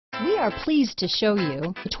We are pleased to show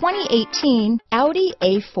you the 2018 Audi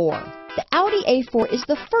A4. The Audi A4 is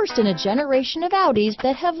the first in a generation of Audis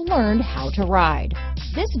that have learned how to ride.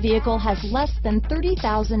 This vehicle has less than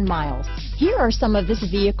 30,000 miles. Here are some of this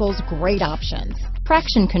vehicle's great options: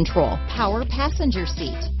 traction control, power passenger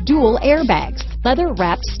seat, dual airbags,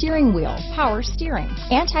 leather-wrapped steering wheel, power steering,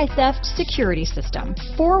 anti-theft security system,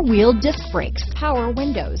 four-wheel disc brakes, power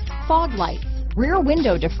windows, fog lights, rear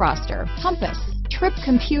window defroster, compass, trip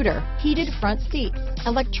computer, heated front seats,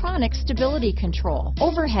 electronic stability control,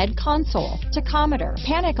 overhead console, tachometer,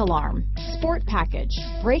 panic alarm, sport package,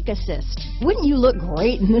 brake assist. Wouldn't you look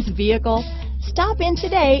great in this vehicle? Stop in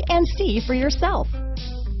today and see for yourself.